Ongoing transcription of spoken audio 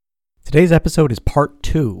Today's episode is part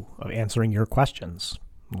 2 of answering your questions.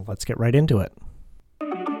 Well, let's get right into it.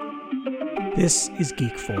 This is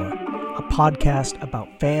Geek 4, a podcast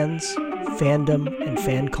about fans, fandom, and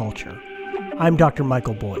fan culture. I'm Dr.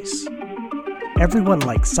 Michael Boyce. Everyone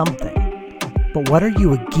likes something, but what are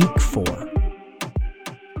you a geek for?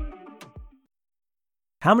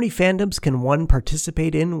 How many fandoms can one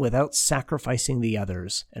participate in without sacrificing the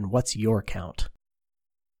others, and what's your count?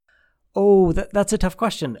 Oh, that's a tough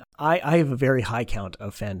question. I have a very high count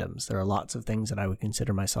of fandoms. There are lots of things that I would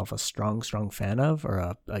consider myself a strong fan of,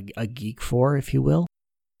 or a geek for, if you will.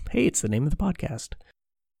 Hey, it's the name of the podcast.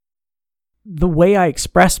 The way I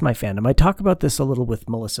express my fandom, I talk about this a little with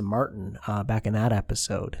Melissa Martin back in that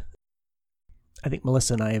episode. I think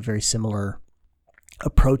Melissa and I have very similar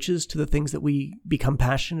approaches to the things that we become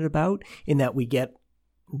passionate about, in that we get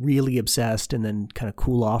really obsessed and then kind of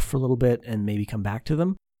cool off for a little bit and maybe come back to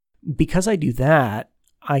them. Because I do that,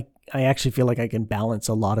 I actually feel like I can balance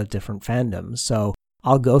a lot of different fandoms. So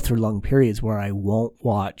I'll go through long periods where I won't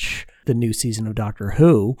watch the new season of Doctor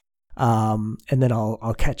Who, and then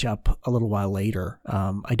I'll catch up a little while later.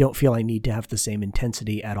 I don't feel I need to have the same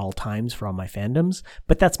intensity at all times for all my fandoms,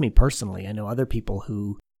 but that's me personally. I know other people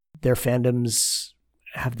who their fandoms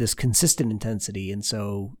have this consistent intensity, and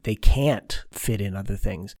so they can't fit in other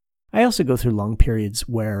things. I also go through long periods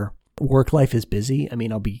where work life is busy. I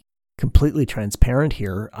mean, I'll be completely transparent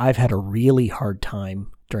here. I've had a really hard time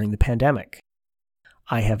during the pandemic.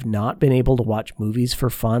 I have not been able to watch movies for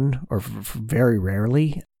fun, or very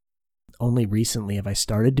rarely. Only recently have I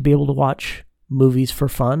started to be able to watch movies for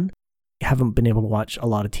fun. I haven't been able to watch a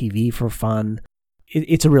lot of TV for fun.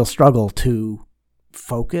 It's a real struggle to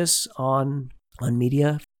focus on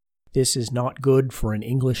media. This is not good for an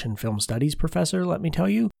English and film studies professor, let me tell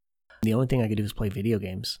you. The only thing I could do is play video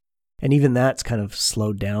games. And even that's kind of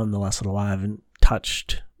slowed down the last little while. I haven't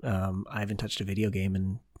touched a video game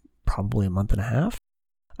in probably a month and a half.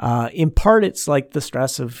 In part, it's like the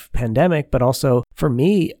stress of pandemic, but also for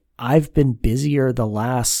me, I've been busier the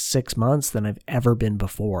last 6 months than I've ever been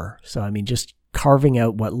before. So, I mean, just carving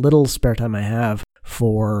out what little spare time I have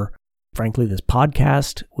for, frankly, this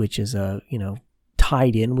podcast, which is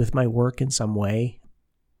tied in with my work in some way.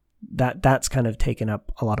 That's kind of taken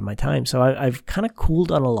up a lot of my time. So I've kind of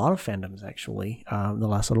cooled on a lot of fandoms, actually, the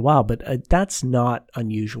last little while, but that's not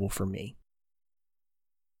unusual for me.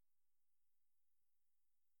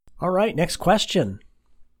 All right, next question.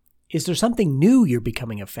 Is there something new you're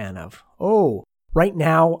becoming a fan of? Oh, right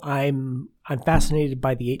now I'm fascinated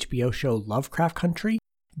by the HBO show Lovecraft Country.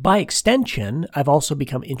 By extension, I've also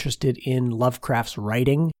become interested in Lovecraft's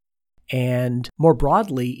writing, and more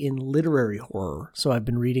broadly in literary horror. So I've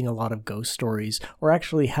been reading a lot of ghost stories, or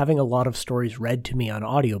actually having a lot of stories read to me on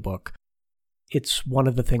audiobook. It's one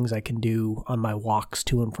of the things I can do on my walks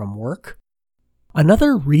to and from work.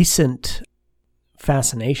 Another recent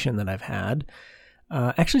fascination that I've had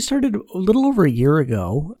actually started a little over a year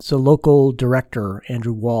ago. So local director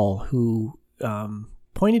Andrew Wall, who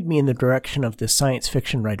pointed me in the direction of this science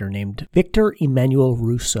fiction writer named Victor Emmanuel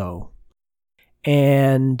Rousseau.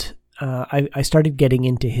 And I started getting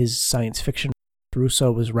into his science fiction.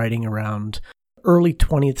 Rousseau was writing around early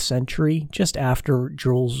 20th century, just after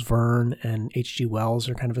Jules Verne and H.G. Wells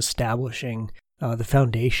are kind of establishing the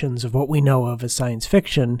foundations of what we know of as science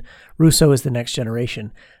fiction. Rousseau is the next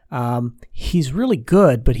generation. He's really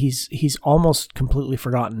good, but he's almost completely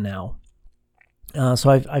forgotten now. So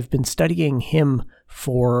I've been studying him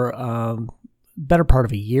for better part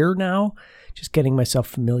of a year now, just getting myself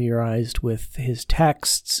familiarized with his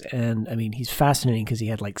texts. And I mean, he's fascinating because he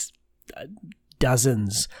had like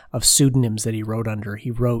dozens of pseudonyms that he wrote under. He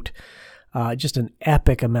wrote just an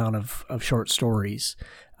epic amount of short stories.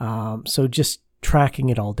 So just tracking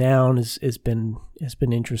it all down has been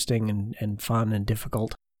interesting and fun and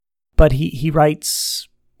difficult. But he writes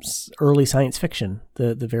early science fiction,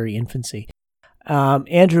 the very infancy.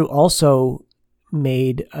 Andrew also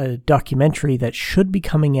made a documentary that should be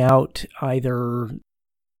coming out either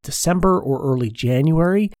December or early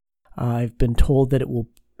January. I've been told that it will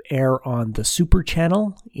air on the Super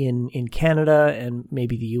Channel in Canada and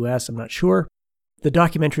maybe the US, I'm not sure. The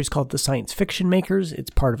documentary is called The Science Fiction Makers. It's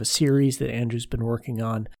part of a series that Andrew's been working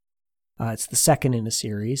on. It's the second in a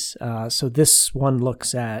series. So this one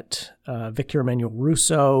looks at Victor Emmanuel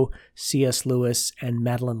Rousseau, C.S. Lewis, and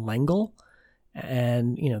Madeleine L'Engle.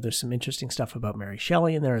 And, there's some interesting stuff about Mary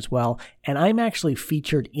Shelley in there as well. And I'm actually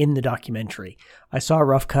featured in the documentary. I saw a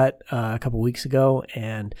rough cut a couple weeks ago,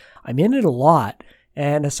 and I'm in it a lot.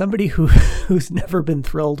 And as somebody who's never been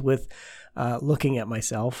thrilled with looking at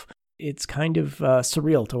myself, it's kind of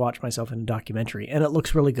surreal to watch myself in a documentary, and it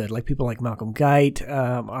looks really good. Like people like Malcolm Guite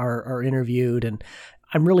are interviewed, and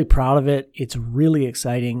I'm really proud of it. It's really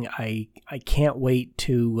exciting. I can't wait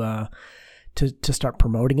to start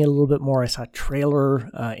promoting it a little bit more. I saw a trailer.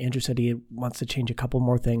 Andrew said he wants to change a couple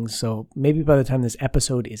more things, so maybe by the time this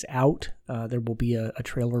episode is out, there will be a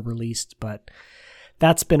trailer released. But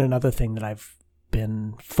that's been another thing that I've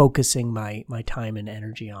been focusing my time and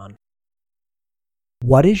energy on.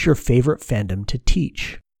 What is your favorite fandom to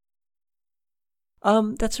teach?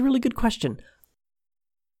 That's a really good question.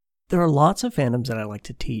 There are lots of fandoms that I like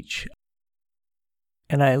to teach,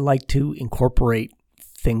 and I like to incorporate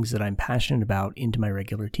things that I'm passionate about into my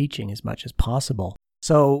regular teaching as much as possible.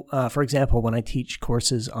 So, for example, when I teach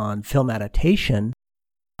courses on film adaptation,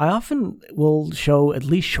 I often will show at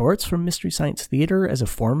least shorts from Mystery Science Theater as a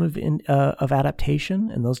form of adaptation,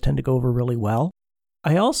 and those tend to go over really well.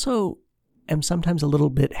 I also am sometimes a little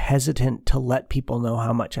bit hesitant to let people know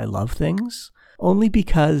how much I love things, only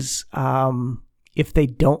because if they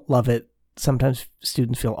don't love it, sometimes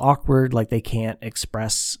students feel awkward, like they can't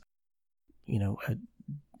express,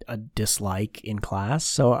 a dislike in class.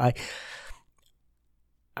 So I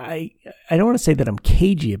don't want to say that I'm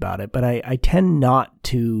cagey about it, but I tend not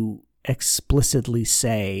to explicitly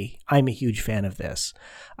say I'm a huge fan of this.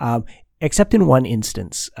 Except in one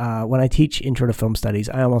instance. When I teach Intro to Film Studies,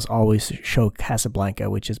 I almost always show Casablanca,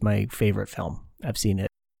 which is my favorite film. I've seen it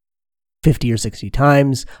 50 or 60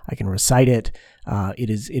 times. I can recite it. It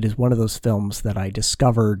is one of those films that I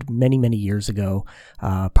discovered many, many years ago,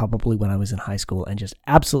 probably when I was in high school, and just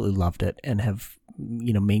absolutely loved it and have,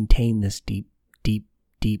 maintained this deep, deep,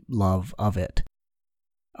 deep love of it.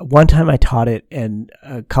 One time I taught it, and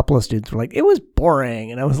a couple of students were like, "It was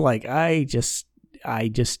boring," and I was like, I just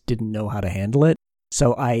didn't know how to handle it.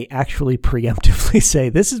 So I actually preemptively say,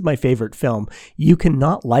 this is my favorite film. You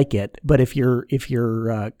cannot like it, but if your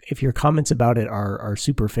comments about it are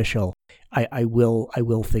superficial, I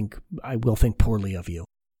will think poorly of you.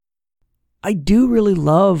 I do really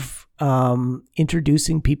love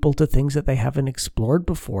introducing people to things that they haven't explored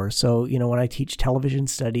before. So, when I teach television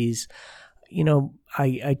studies,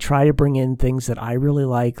 I try to bring in things that I really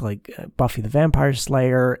like Buffy the Vampire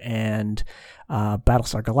Slayer and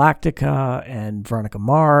Battlestar Galactica and Veronica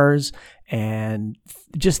Mars, and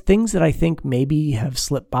just things that I think maybe have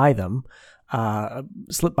slipped by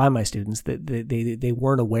my students, that they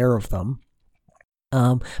weren't aware of them.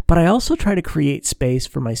 But I also try to create space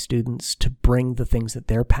for my students to bring the things that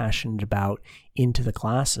they're passionate about into the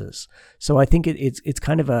classes. So I think it's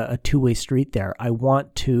kind of a two-way street there. I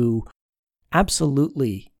want to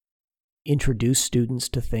absolutely introduce students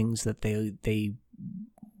to things that they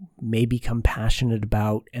may become passionate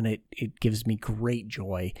about, and it gives me great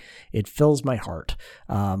joy. It fills my heart,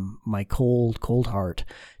 my cold heart,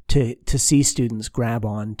 to see students grab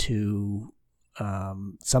on to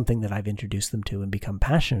something that I've introduced them to and become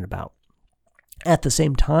passionate about. At the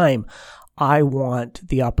same time, I want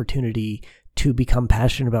the opportunity to become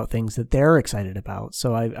passionate about things that they're excited about.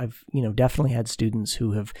 So I've definitely had students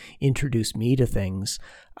who have introduced me to things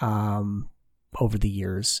over the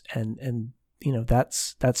years, and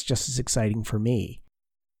that's just as exciting for me.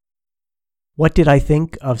 What did I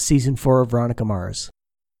think of season 4 of Veronica Mars?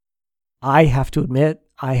 I have to admit,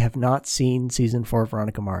 I have not seen season 4 of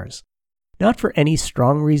Veronica Mars. Not for any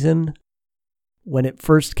strong reason. When it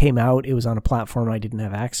first came out, it was on a platform I didn't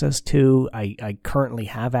have access to. I currently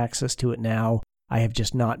have access to it now. I have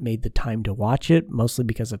just not made the time to watch it, mostly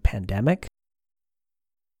because of pandemic,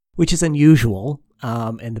 which is unusual.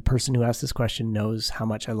 And the person who asked this question knows how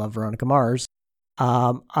much I love Veronica Mars.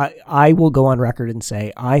 I will go on record and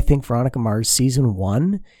say I think Veronica Mars season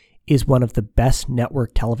 1 is one of the best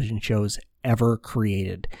network television shows ever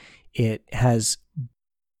created. It has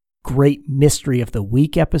great mystery of the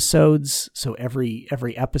week episodes. So every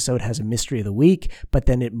episode has a mystery of the week, but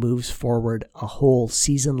then it moves forward a whole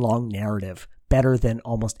season-long narrative, better than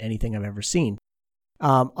almost anything I've ever seen.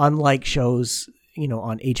 Unlike shows,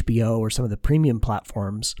 on HBO or some of the premium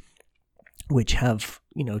platforms, which have,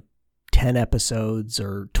 10 episodes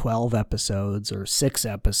or 12 episodes or 6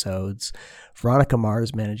 episodes, Veronica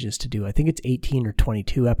Mars manages to do, I think it's 18 or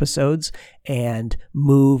 22 episodes, and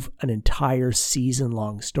move an entire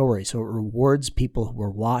season-long story. So it rewards people who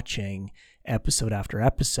are watching episode after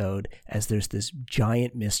episode as there's this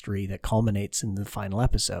giant mystery that culminates in the final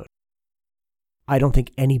episode. I don't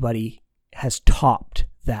think anybody has topped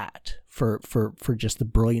that for just the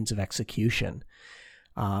brilliance of execution.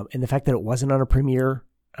 And the fact that it wasn't on a premiere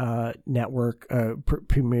network,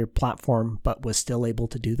 premier platform, but was still able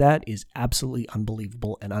to do that is absolutely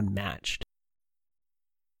unbelievable and unmatched.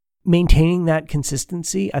 maintaining that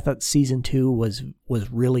consistency. I thought season 2 was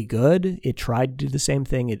really good. It tried to do the same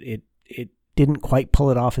thing. It didn't quite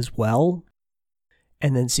pull it off as well.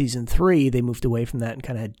 And then season 3, they moved away from that and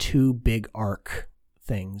kind of had 2 big arc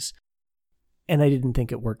things. And I didn't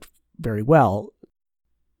think it worked very well.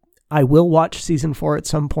 I will watch season 4 at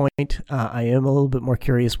some point. I am a little bit more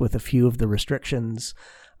curious with a few of the restrictions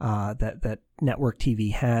that network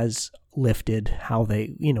TV has lifted, how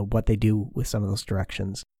they, what they do with some of those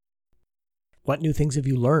directions. What new things have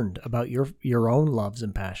you learned about your own loves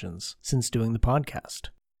and passions since doing the podcast?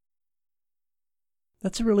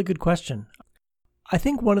 That's a really good question. I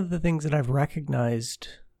think one of the things that I've recognized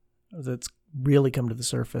that's really come to the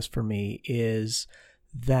surface for me is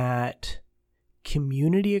that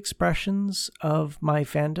community expressions of my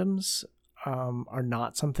fandoms are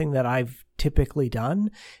not something that I've typically done.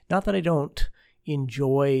 Not that I don't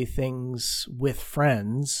enjoy things with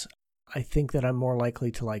friends. I think that I'm more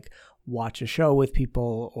likely to watch a show with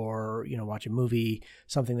people or, watch a movie,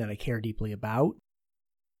 something that I care deeply about.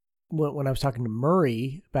 When I was talking to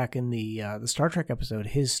Murray back in the Star Trek episode,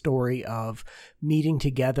 his story of meeting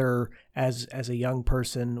together as a young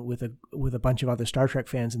person with a bunch of other Star Trek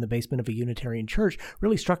fans in the basement of a Unitarian church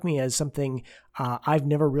really struck me as something I've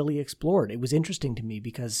never really explored. It was interesting to me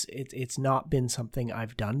because it's not been something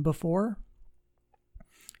I've done before.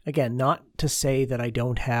 Again, not to say that I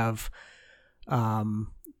don't have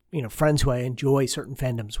friends who I enjoy certain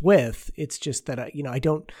fandoms with. It's just that I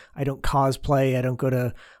don't cosplay. I don't go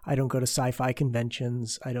to sci-fi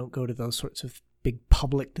conventions. I don't go to those sorts of big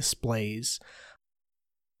public displays.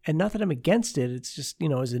 And not that I'm against it. It's just,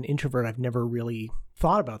 as an introvert, I've never really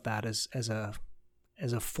thought about that as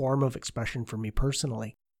a form of expression for me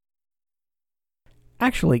personally.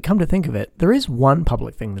 Actually, come to think of it, there is one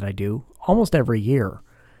public thing that I do almost every year.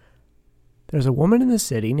 There's a woman in the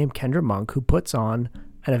city named Kendra Monk who puts on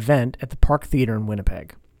an event at the Park Theater in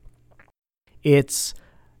Winnipeg. It's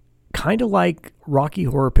kind of like Rocky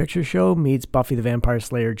Horror Picture Show meets Buffy the Vampire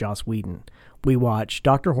Slayer Joss Whedon. We watch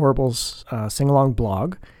Dr. Horrible's sing-along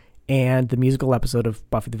blog and the musical episode of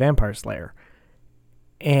Buffy the Vampire Slayer.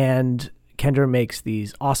 And Kendra makes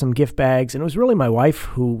these awesome gift bags, and it was really my wife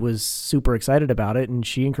who was super excited about it, and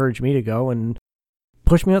she encouraged me to go and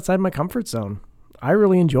push me outside my comfort zone. I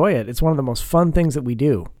really enjoy it. It's one of the most fun things that we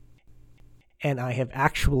do. And I have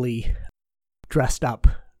actually dressed up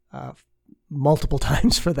multiple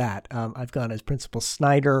times for that. I've gone as Principal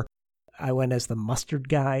Snyder. I went as the mustard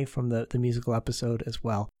guy from the musical episode as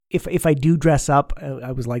well. If I do dress up,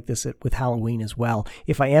 I was like this with Halloween as well.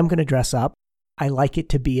 If I am going to dress up, I like it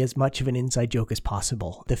to be as much of an inside joke as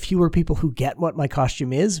possible. The fewer people who get what my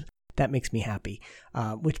costume is, that makes me happy,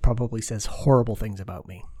 which probably says horrible things about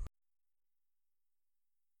me.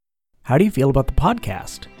 How do you feel about the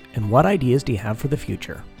podcast? And what ideas do you have for the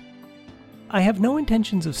future? I have no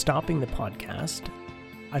intentions of stopping the podcast.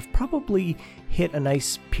 I've probably hit a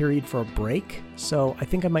nice period for a break, so I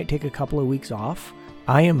think I might take a couple of weeks off.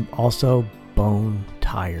 I am also bone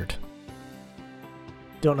tired.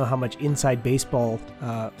 Don't know how much inside baseball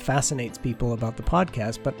fascinates people about the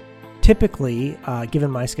podcast, but typically,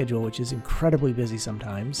 given my schedule, which is incredibly busy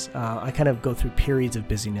sometimes, I kind of go through periods of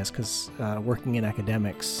busyness because working in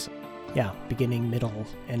academics, beginning, middle,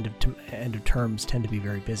 end of terms tend to be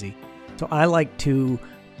very busy. So I like to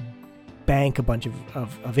bank a bunch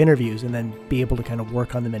of interviews and then be able to kind of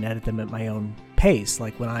work on them and edit them at my own pace.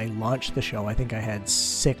 Like when I launched the show, I think I had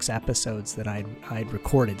 6 episodes that I'd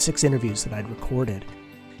recorded, 6 interviews that I'd recorded.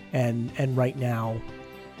 And right now,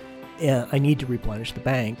 I need to replenish the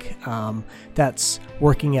bank. That's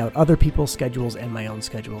working out other people's schedules and my own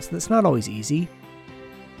schedules. That's not always easy.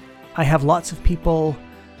 I have lots of people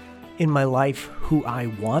in my life who I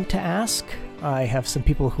want to ask. I have some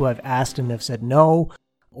people who I've asked and have said no,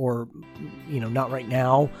 or, not right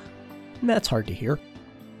now. And that's hard to hear.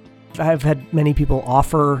 I've had many people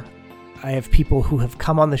offer. I have people who have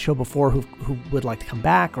come on the show before who would like to come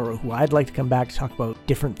back, or who I'd like to come back to talk about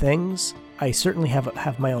different things. I certainly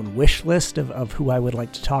have my own wish list of who I would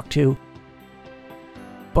like to talk to.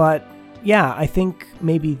 But yeah, I think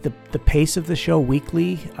maybe the pace of the show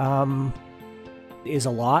weekly is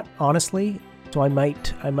a lot, honestly. So I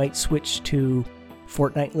might switch to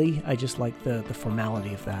fortnightly. I just like the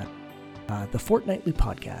formality of that. The fortnightly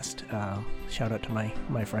podcast. Shout out to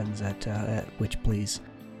my friends at Which Please.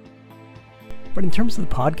 But in terms of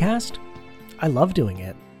the podcast, I love doing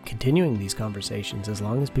it, continuing these conversations as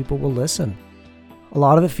long as people will listen. A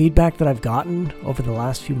lot of the feedback that I've gotten over the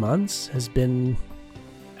last few months has been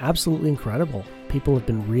absolutely incredible. People have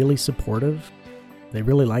been really supportive. They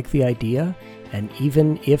really like the idea, and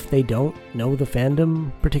even if they don't know the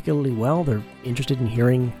fandom particularly well, they're interested in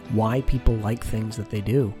hearing why people like things that they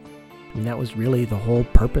do. And that was really the whole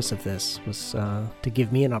purpose of this, was to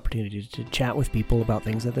give me an opportunity to chat with people about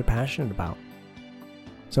things that they're passionate about.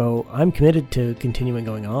 So I'm committed to continuing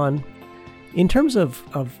going on. In terms of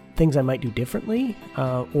things I might do differently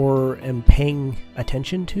or am paying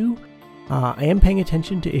attention to, I am paying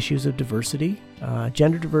attention to issues of diversity.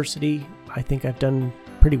 Gender diversity, I think I've done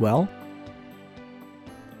pretty well.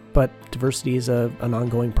 But diversity is an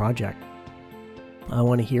ongoing project. I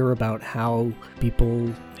want to hear about how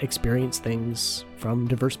people experience things from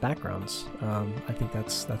diverse backgrounds. I think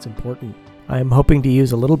that's important. I'm hoping to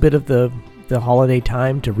use a little bit of the holiday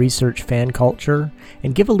time to research fan culture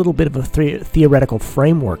and give a little bit of a theoretical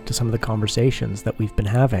framework to some of the conversations that we've been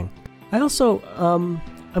having. I also,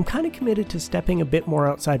 I'm kind of committed to stepping a bit more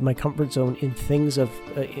outside my comfort zone in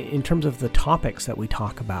in terms of the topics that we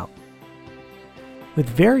talk about. With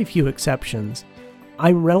very few exceptions,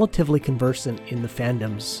 I'm relatively conversant in the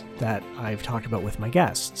fandoms that I've talked about with my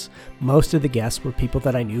guests. Most of the guests were people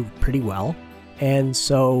that I knew pretty well, and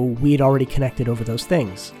so we'd already connected over those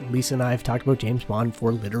things. Lisa and I have talked about James Bond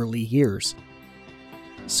for literally years.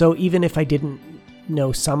 So even if I didn't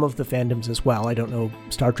know some of the fandoms as well, I don't know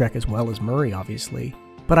Star Trek as well as Murray, obviously,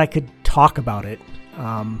 but I could talk about it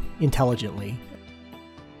intelligently.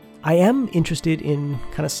 I am interested in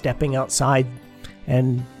kind of stepping outside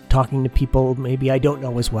and talking to people maybe I don't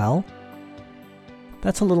know as well.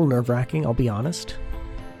 That's a little nerve-wracking, I'll be honest.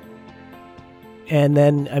 And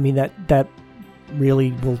then, that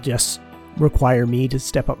really will just require me to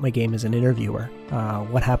step up my game as an interviewer.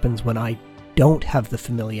 What happens when I don't have the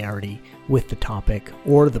familiarity with the topic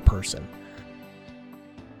or the person?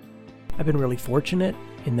 I've been really fortunate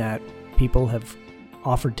in that people have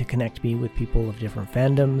offered to connect me with people of different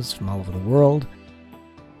fandoms from all over the world.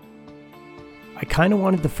 I kind of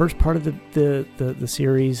wanted the first part of the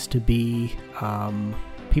series to be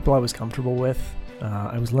people I was comfortable with.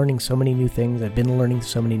 I was learning so many new things. I've been learning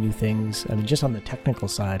so many new things. Just on the technical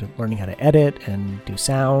side, of learning how to edit and do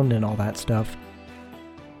sound and all that stuff.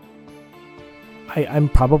 I'm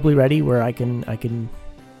probably ready where I can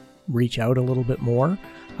reach out a little bit more.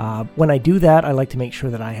 When I do that, I like to make sure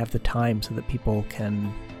that I have the time so that people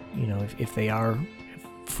can, if they are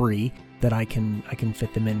free, that I can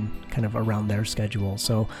fit them in kind of around their schedule.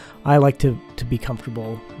 So I like to be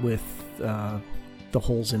comfortable with the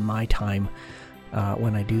holes in my time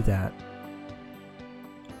when I do that.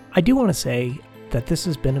 I do want to say that this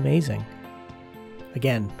has been amazing.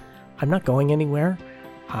 Again, I'm not going anywhere.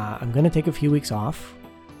 I'm going to take a few weeks off,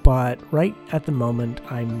 but right at the moment,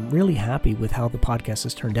 I'm really happy with how the podcast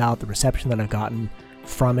has turned out, the reception that I've gotten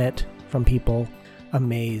from it, from people.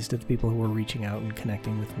 Amazed at the people who are reaching out and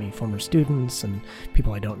connecting with me, former students and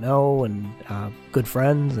people I don't know, and good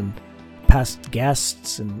friends and past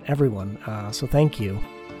guests and everyone. So thank you.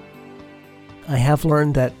 I have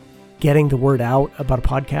learned that getting the word out about a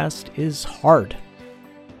podcast is hard.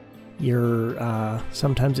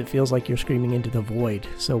 Sometimes it feels like you're screaming into the void.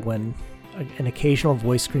 So when an occasional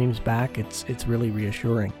voice screams back, it's really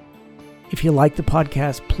reassuring. If you like the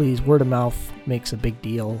podcast, please, word of mouth makes a big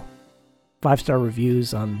deal. 5-star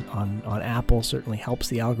reviews on Apple certainly helps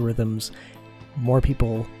the algorithms. More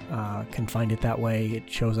people can find it that way. It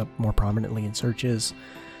shows up more prominently in searches.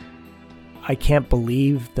 I can't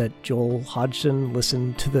believe that Joel Hodgson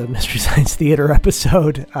listened to the Mystery Science Theater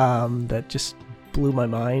episode. That just blew my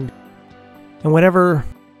mind. And whatever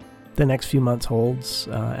the next few months holds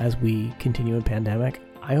as we continue in pandemic,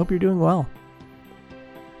 I hope you're doing well.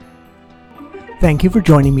 Thank you for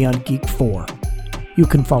joining me on Geek 4. You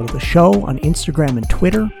can follow the show on Instagram and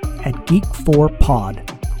Twitter at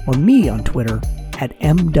Geek4Pod, or me on Twitter at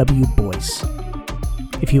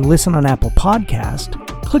MWBoyce. If you listen on Apple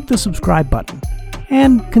Podcast, click the subscribe button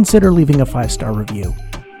and consider leaving a 5-star review.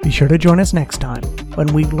 Be sure to join us next time when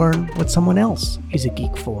we learn what someone else is a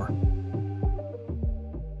geek for.